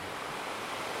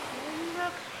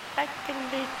like a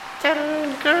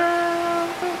little girl.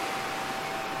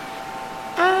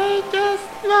 I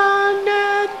just wanna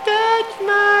touch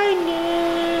my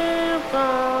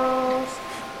nipples.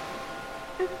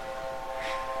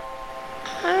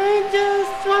 I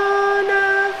just wanna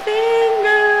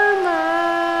finger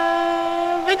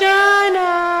my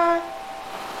vagina.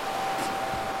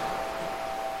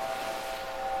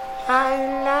 I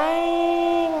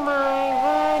like my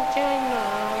vagina.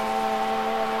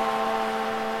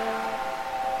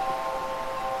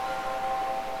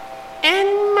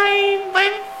 And my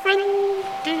boyfriend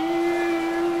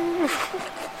too.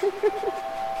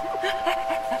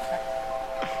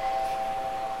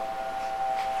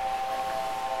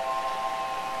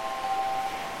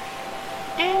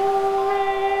 And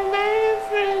my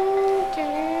boyfriend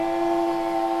too.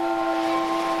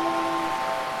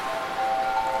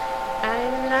 I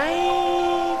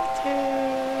like to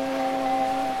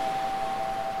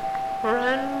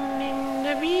run in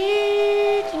the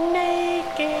beach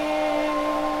naked.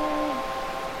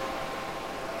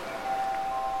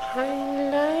 I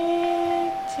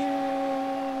like to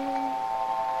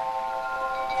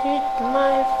hit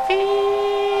my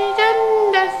feet on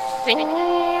the sand.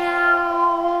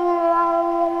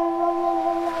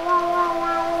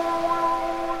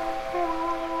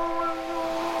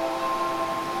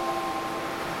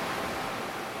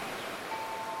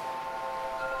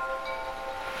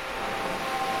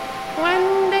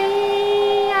 One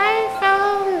day I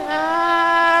found a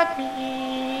beach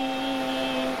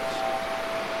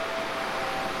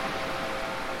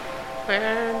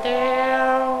where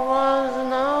there was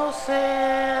no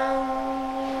sand,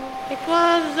 it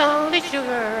was only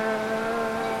sugar.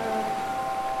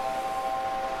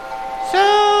 So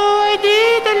I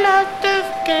did a lot of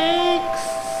cakes,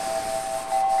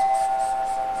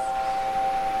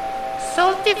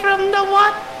 salty from the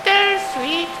water,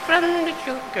 sweet from the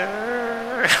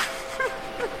sugar.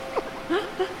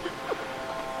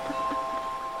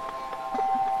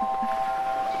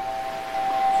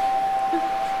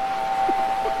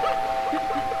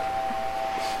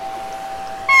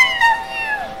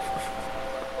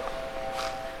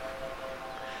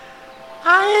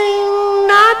 I'm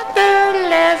not a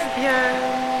lesbian.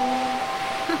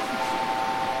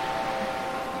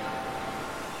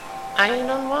 I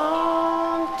don't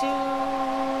want to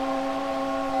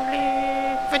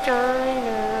leave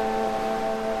vagina.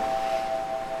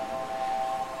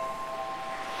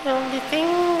 The only thing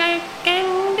I can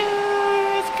do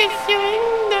is kiss you in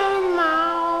the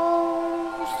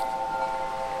mouth.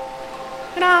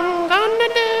 And I'm gonna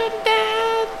do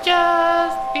that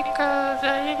just because I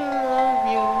love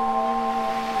you.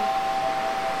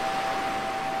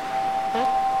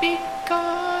 Not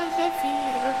because I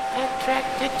feel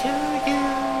attracted to you.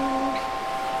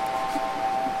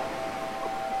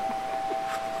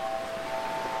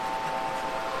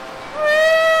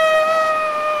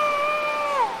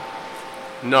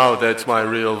 No, that's my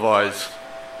real voice.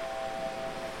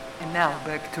 And now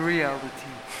back to reality.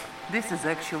 This is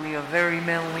actually a very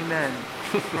manly man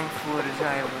from Flores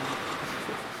Island.